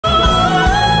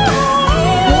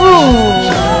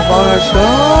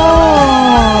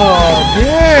Stop!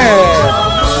 Yes!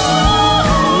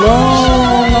 No,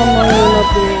 you're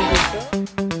not doing this.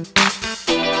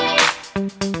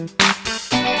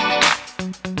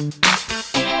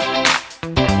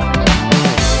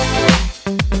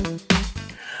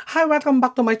 Hi, welcome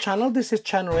back to my channel. This is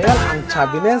Chen Real, ang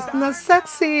chabines na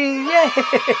sexy. Yay!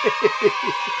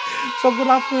 So good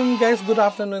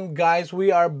afternoon guys.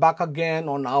 We are back again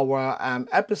on our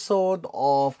episode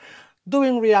of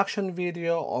doing reaction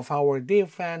video of our dear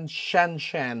friend Shen.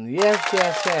 Yes.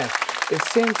 It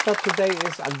seems that today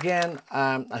is again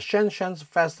a Shen's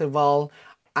festival,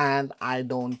 and I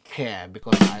don't care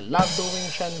because I love doing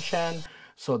Shen.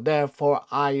 So therefore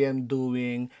I am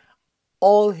doing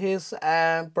all his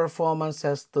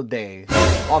performances today,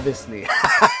 obviously.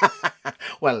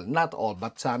 Well, not all,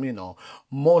 but you know,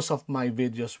 most of my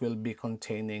videos will be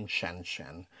containing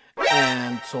Shen.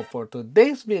 And so for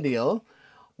today's video,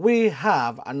 we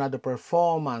have another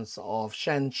performance of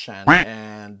Shen,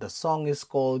 and the song is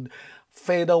called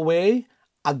Fade Away.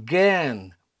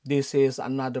 Again, this is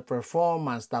another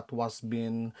performance that was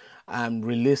been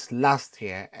released last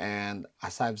year, and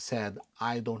as I've said,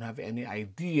 I don't have any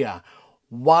idea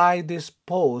why this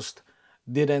post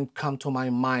didn't come to my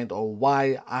mind or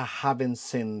why I haven't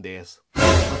seen this.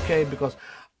 Okay, because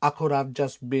I could have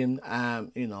just been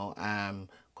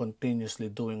continuously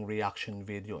doing reaction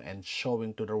video and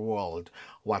showing to the world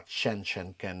what Shen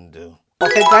can do.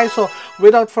 Okay guys, so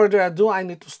without further ado, I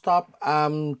need to stop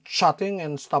chatting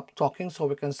and stop talking so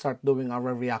we can start doing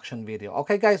our reaction video.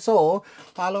 Okay guys, so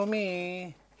follow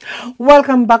me.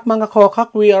 Welcome back mga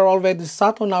kokak. We are already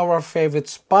sat on our favorite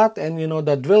spot, and you know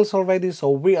the drills already, so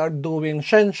we are doing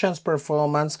Shen's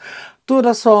performance to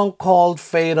the song called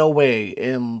Fade Away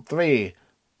in 3,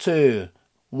 2,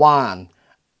 1,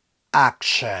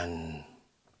 action.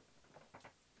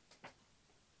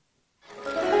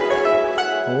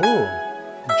 Oh,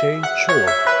 Zhou.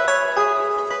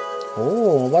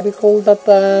 Oh, what do you call that?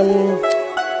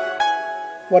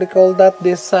 What do you call that?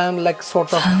 This like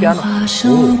sort of piano. Wow.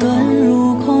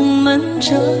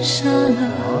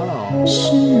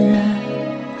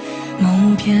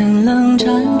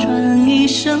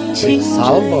 Big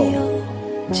salvo.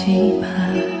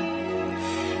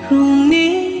 Oh,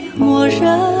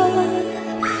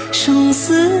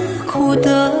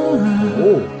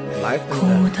 life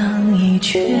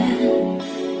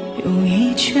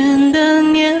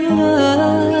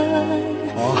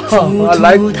I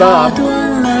like that.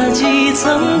 几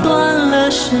层断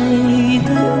了谁的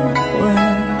魂，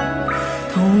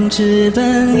同志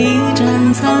奔一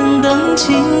盏残灯，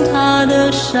倾他的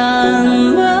山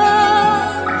门，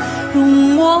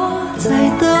容我再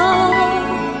等，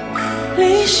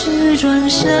历史转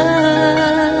身，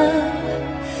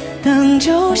等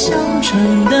酒香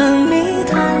醇的密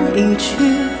谈一曲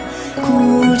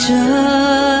古筝，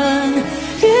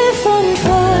雨纷纷，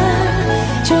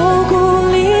旧故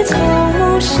里草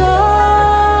木深。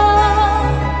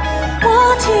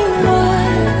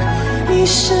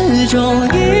 始终一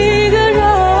个人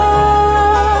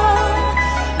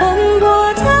斑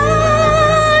驳的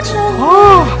皱纹，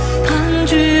盘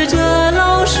踞着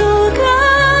老树根，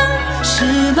石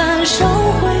板上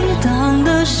回荡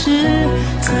的是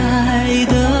在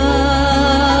等。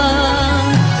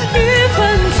雨纷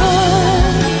纷，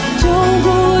旧故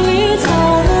里草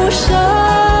木深，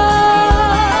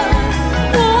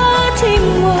我听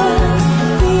闻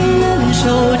你能守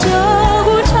着。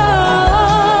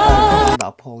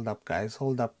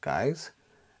 Hold up guys,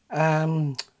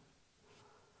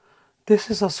 this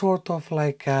is a sort of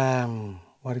like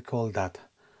what do you call that,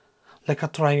 like a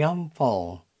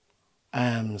triumphal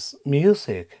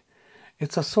music.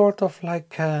 It's a sort of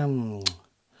like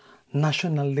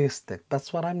nationalistic.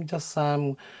 That's what I'm just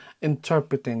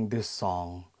interpreting this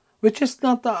song, which is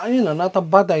not not a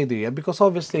bad idea, because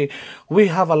obviously we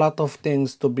have a lot of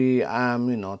things to be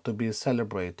to be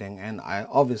celebrating, and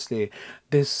obviously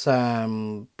this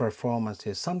performance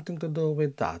is something to do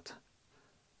with that.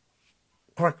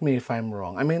 Correct me if I'm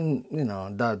wrong. I mean,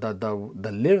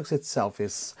 the lyrics itself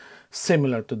is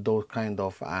similar to those kind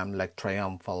of like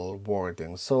triumphal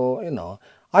wording. So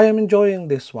I am enjoying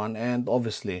this one, and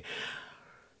obviously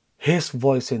his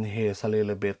voice in here is a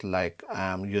little bit like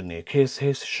unique.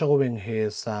 He's showing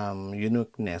his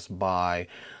uniqueness by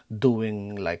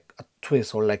doing like a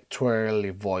twist or like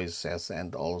twirly voices,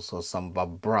 and also some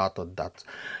vibrato that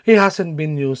he hasn't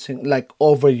been using, like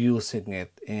overusing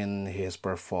it in his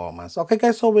performance. Okay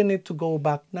guys, so we need to go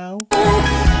back now.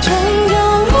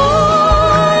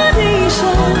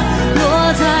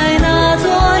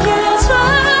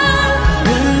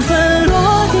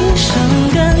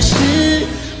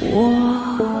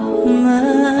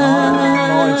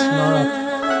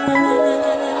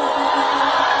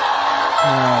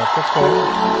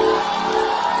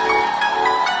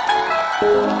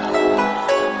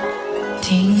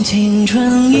 青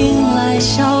春迎来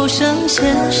笑声，羡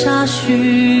煞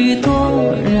许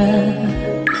多人。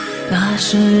那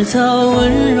时则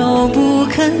温柔不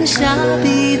肯下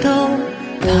笔都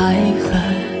太狠，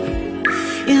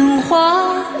烟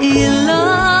花易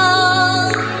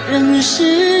冷，人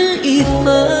事已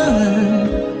分。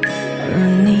而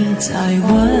你在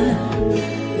问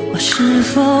我是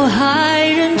否还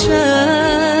认真？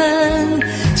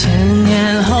千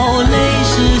年后泪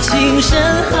湿情深，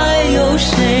还有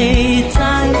谁在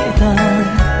等？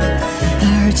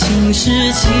而情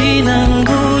是岂能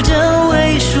不真，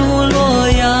为数洛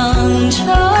阳城。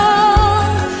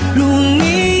如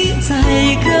你在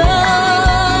跟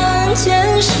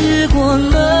前驶过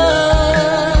门，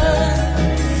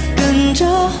跟着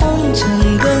红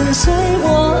尘，跟随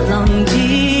我浪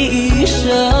迹一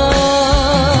生。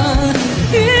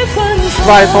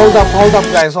Right, hold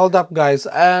up, guys.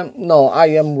 No, I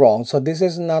am wrong. So this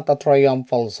is not a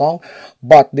triumphal song,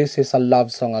 but this is a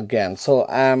love song again. So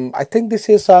I think this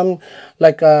is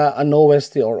like an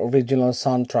OST or original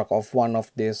soundtrack of one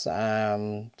of these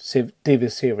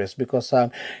TV series, because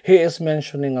he is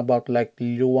mentioning about like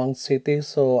Luang City.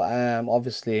 So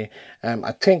obviously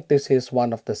I think this is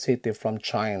one of the city from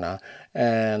China,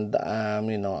 and the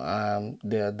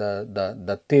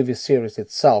TV series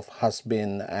itself has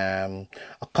been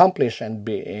accomplished and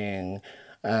being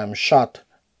shot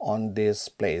on this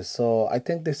place. So I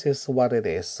think this is what it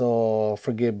is. So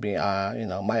forgive me,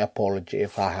 my apology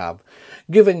if I have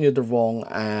given you the wrong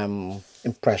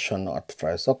impression at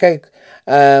first. Okay,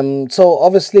 so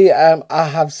obviously I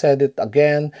have said it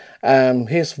again.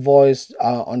 His voice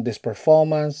on this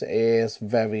performance is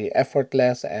very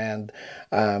effortless, and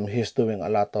he's doing a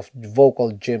lot of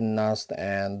vocal gymnast,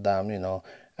 and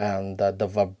and the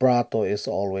vibrato is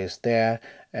always there,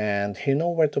 and he know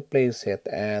where to place it.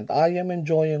 And I am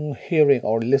enjoying hearing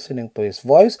or listening to his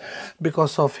voice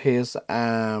because of his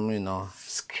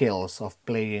skills of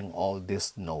playing all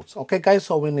these notes. Okay guys,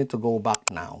 so we need to go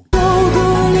back now.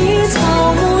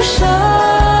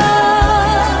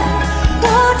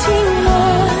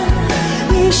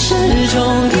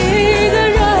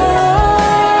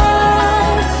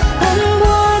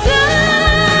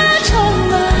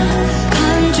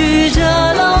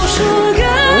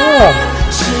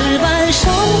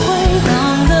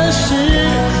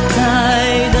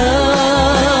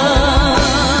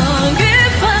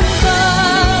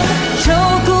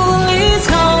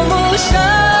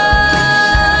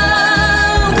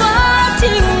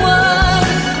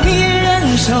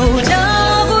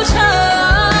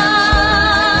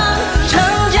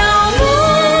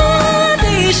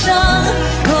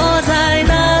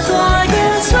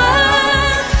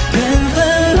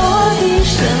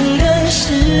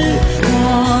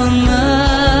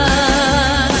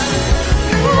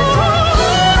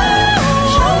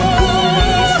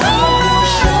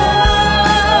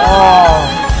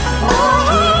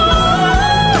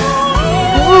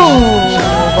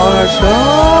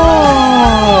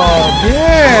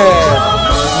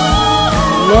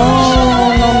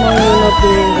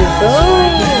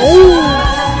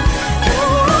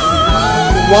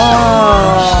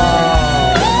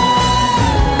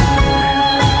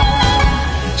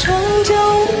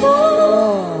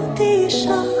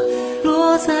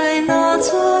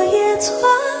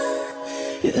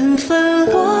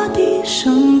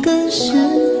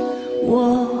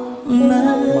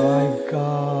 My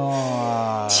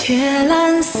God. 且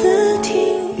懒思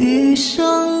听雨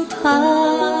声叹，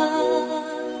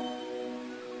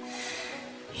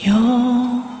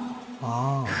永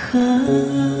恒。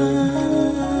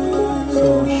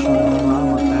So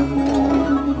Shen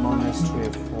Temple monastery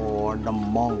for the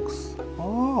monks.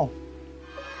 Oh.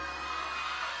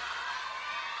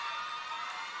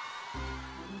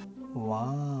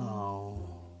 Wow.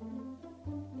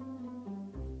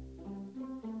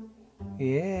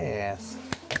 Yes.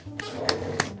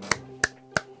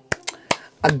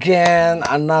 Again,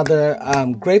 another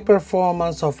great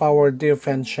performance of our dear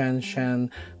friend Shen.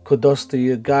 Kudos to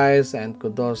you guys, and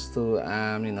kudos to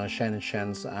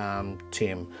Shen's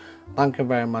team. Thank you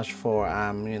very much for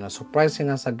surprising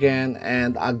us again.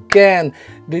 And again,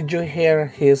 did you hear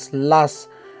his last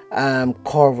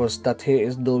chorus that he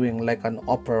is doing like an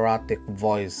operatic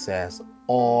voices?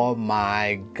 Oh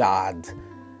my God.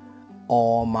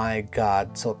 Oh my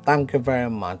God. So thank you very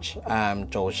much,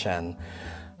 Zhou Shen.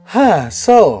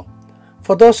 So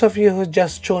For those of you who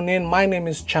just tuned in, my name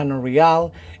is Channel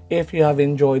Real. If you have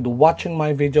enjoyed watching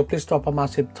my video, please drop a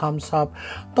massive thumbs up.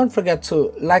 Don't forget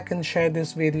to like and share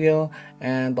this video.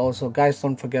 And also guys,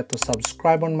 don't forget to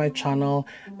subscribe on my channel.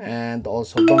 And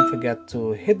also don't forget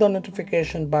to hit the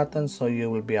notification button so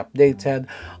you will be updated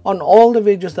on all the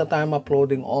videos that I'm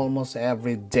uploading almost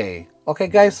every day. Okay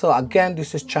guys, so again,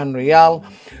 this is Channel Real,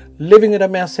 living with a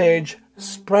message,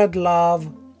 spread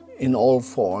love in all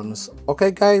forms.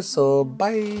 Okay guys, so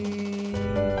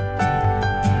bye.